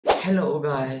Hello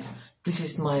guys, this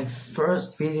is my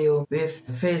first video with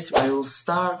the face. I will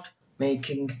start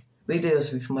making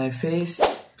videos with my face.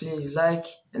 Please like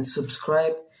and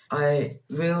subscribe. I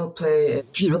will play a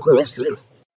geoguessr.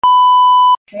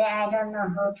 I don't know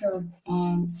how to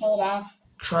say that.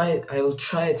 I will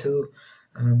try to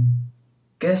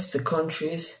guess the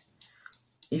countries.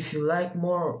 If you like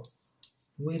more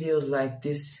videos like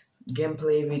this,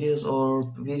 gameplay videos or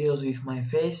videos with my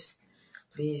face,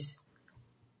 please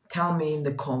tell me in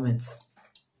the comments.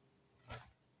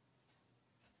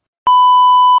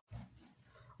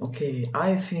 Okay,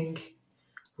 I think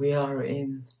we are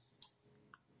in...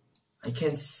 I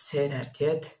can't say that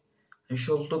yet. I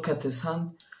should look at the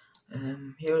sun.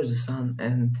 Here's the sun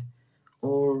and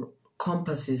our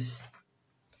compass is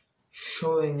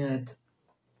showing at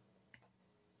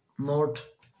north.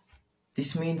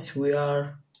 This means we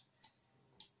are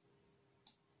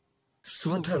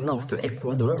southern of the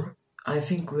Ecuador. I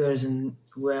think we are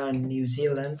in New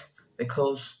Zealand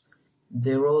because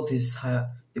the road is high.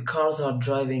 The cars are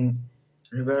driving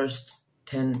reversed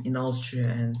 10 in Austria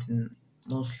and in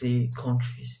mostly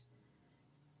countries.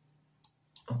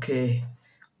 Okay,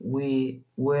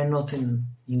 we're not in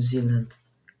New Zealand.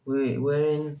 We're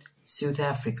in South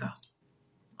Africa.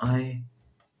 I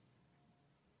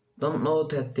don't know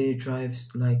that they drive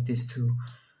like this too.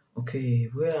 Okay,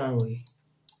 where are we?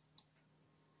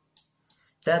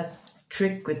 That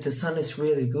trick with the sun is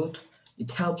really good.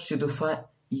 It helps you to find.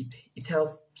 It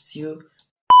helps you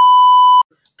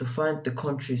to find the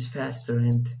countries faster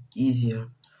and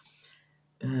easier.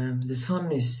 The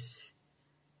sun is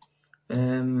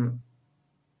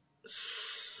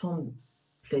some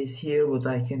place here, but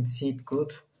I can see it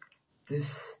good.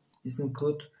 This isn't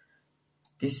good.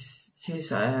 This is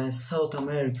South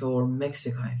America or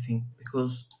Mexico, I think,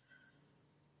 because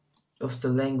of the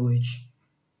language.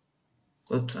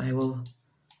 But I will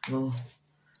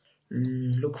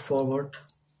look forward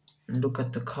and look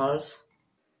at the cars.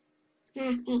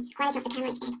 The quality of the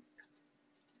camera is bad.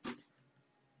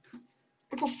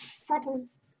 Okay, 14.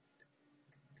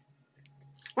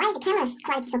 Why is the camera's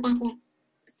quality so bad here?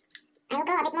 I will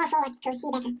go a bit more forward to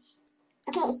see better.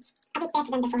 Okay, it's a bit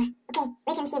better than before. Okay,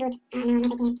 we can see route. Oh no,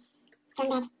 not again. Turn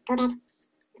back, go back.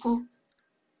 Okay.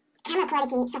 Camera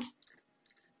quality sucks.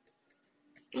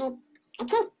 I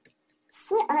can't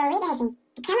see or read anything.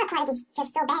 The camera quality is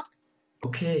just so bad.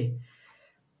 Okay.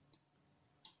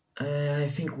 I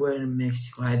think we're in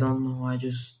Mexico. I don't know. I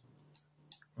just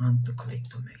want to click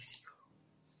to Mexico.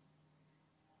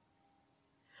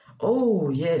 Oh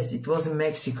yes, it was in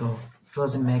Mexico. It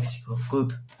was in Mexico.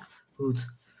 Good.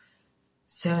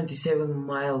 77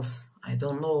 miles. I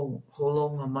don't know how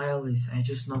long a mile is. I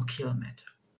just know kilometer.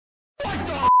 What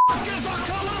the f is a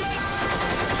kilometer?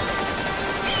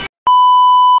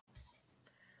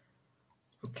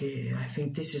 Okay, I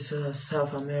think this is a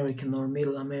South American or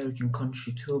Middle American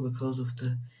country too, because of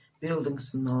the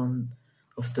buildings and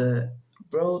of the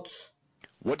roads.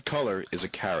 What color is a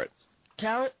carrot?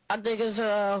 Carrot? I think it's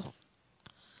a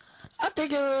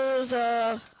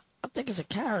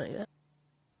carrot. Yeah.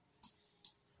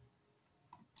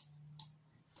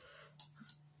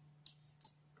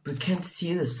 We can't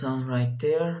see the sun right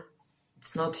there.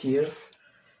 It's not here.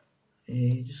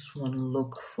 I just want to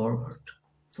look forward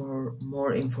for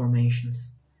more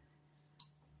informations.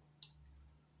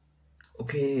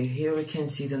 Okay, here we can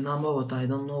see the number, but I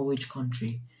don't know which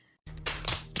country.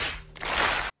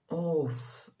 Oh,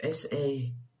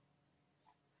 SA.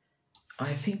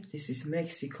 I think this is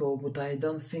Mexico, but I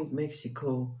don't think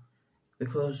Mexico,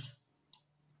 because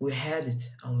we had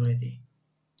it already.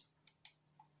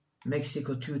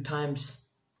 Mexico 2 times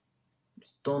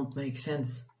don't make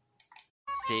sense.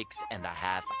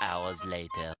 6.5 hours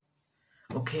later.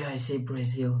 Okay, I say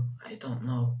Brazil. I don't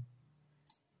know.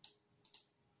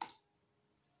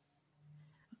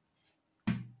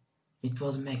 It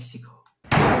was Mexico.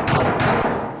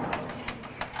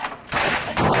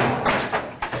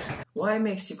 Why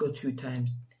Mexico 2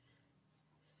 times?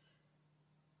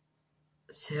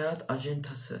 Seyahat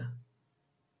Acentası.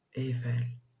 Eiffel.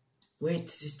 Wait,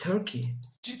 this is Turkey.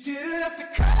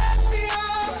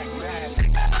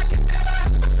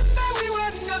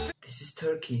 This is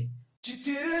Turkey.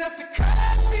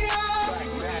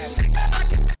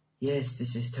 Yes,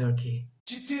 this is Turkey.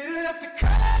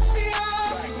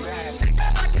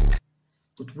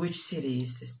 But which city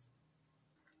is this?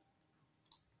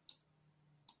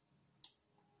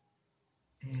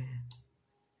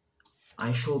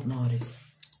 I should know this.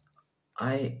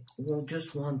 I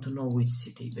just want to know which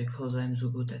city because I'm so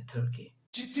good at Turkey.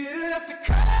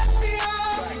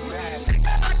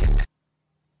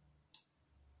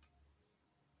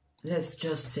 Let's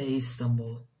just say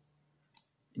Istanbul.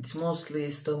 It's mostly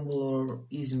Istanbul or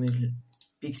Izmir,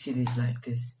 big cities like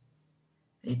this.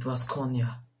 It was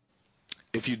Konya.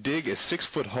 If you dig a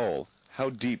 6-foot hole, how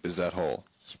deep is that hole?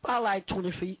 It's about like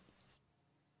 20 feet.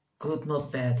 Good,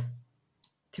 not bad.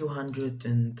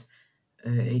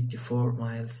 284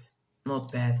 miles. Not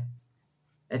bad.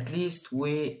 At least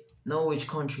we know which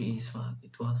country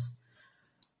it was.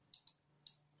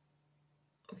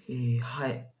 Okay,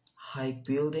 high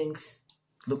buildings.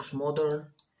 Looks modern.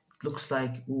 Looks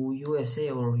like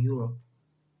USA or Europe.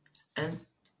 And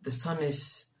the sun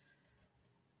is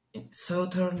in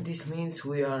southern. This means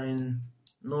we are in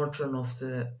northern of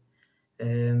the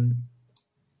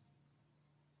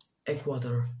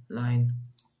equator line.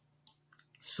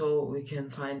 So we can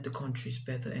find the countries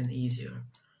better and easier.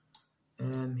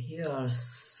 Here are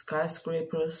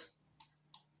skyscrapers.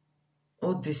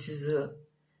 Oh, this is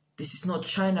not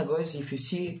China, guys. If you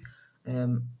see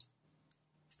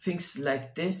things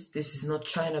like this is not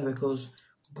China, because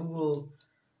Google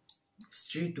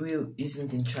Street View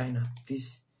isn't in China.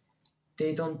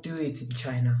 They don't do it in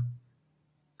China.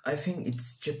 I think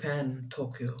it's Japan,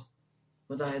 Tokyo,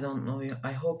 but I don't know.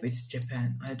 I hope it's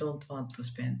Japan. I don't want to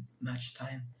spend much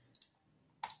time.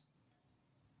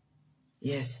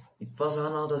 Yes, it was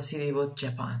another city but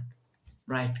Japan.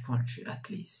 Right country, at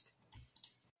least.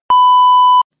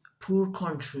 Poor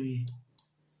country.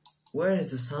 Where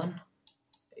is the sun?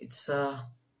 It's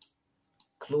a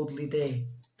cloudy day.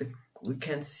 We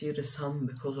can't see the sun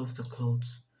because of the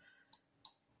clouds.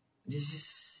 This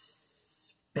is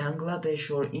Bangladesh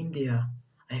or India.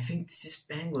 I think this is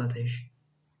Bangladesh.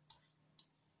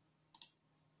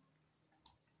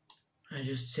 I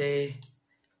just say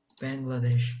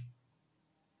Bangladesh.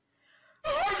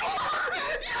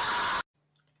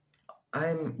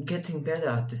 I'm getting better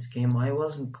at this game. I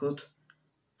wasn't good.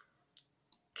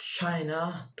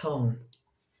 Chinatown.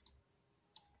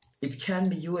 It can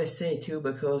be USA too,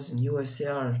 because in USA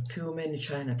are too many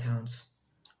Chinatowns.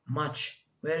 Much,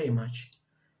 very much.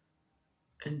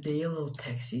 And the yellow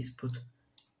taxis, but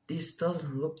this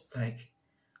doesn't looks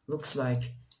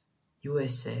like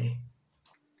USA.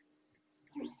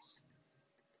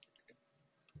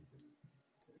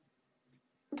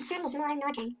 The sun is more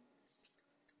northern.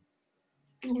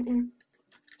 I don't know.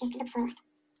 Just look forward.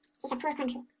 It's a poor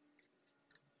country.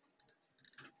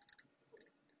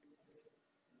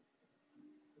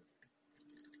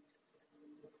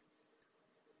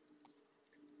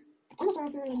 But anything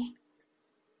is in English.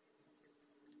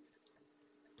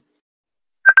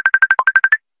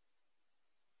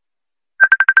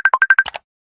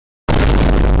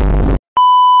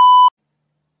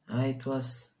 It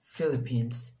was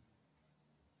Philippines.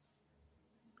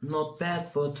 Not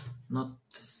bad, but not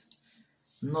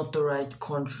the right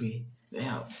country.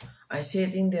 Yeah, I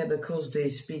said India because they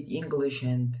speak English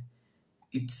and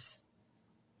it's,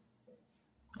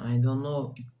 I don't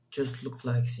know, it just looks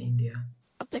like India.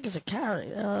 I think it's a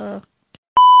carrot.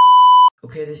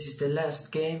 Okay, this is the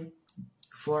last game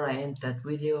before I end that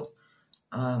video.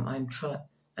 I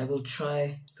will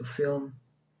try to film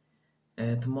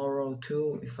tomorrow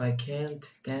too. If I can't,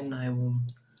 then I will,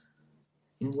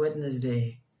 in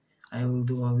Wednesday, I will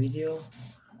do a video.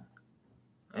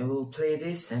 I will play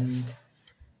this, and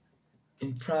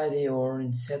in Friday or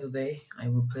in Saturday I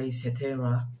will play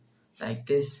Cetera like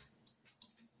this.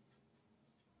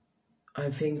 I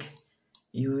think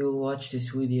you will watch this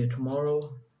video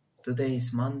tomorrow. Today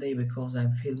is Monday because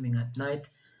I'm filming at night.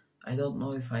 I don't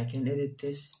know if I can edit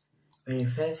this very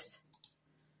fast.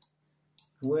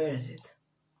 Where is it?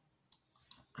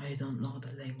 I don't know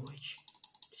the language.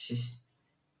 This is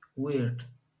weird.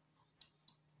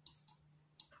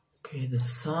 Okay, the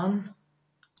sun.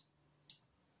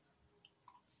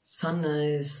 Sun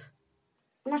is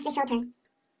Mostly southern.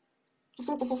 I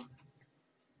think this is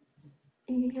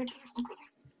northern of Ecuador.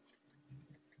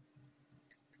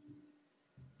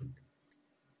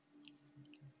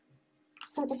 I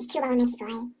think this is Cuba or Mexico. I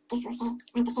just want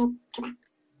to say Cuba.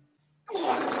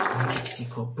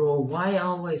 Mexico, bro. Why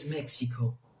always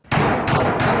Mexico?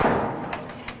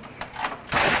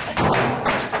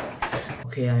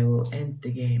 Okay, I will end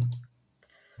the game.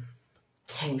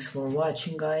 Thanks for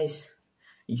watching, guys.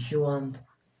 If you want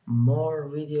more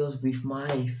videos with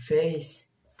my face,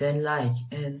 then like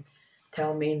and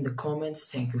tell me in the comments.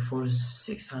 Thank you for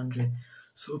 600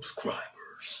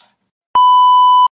 subscribers.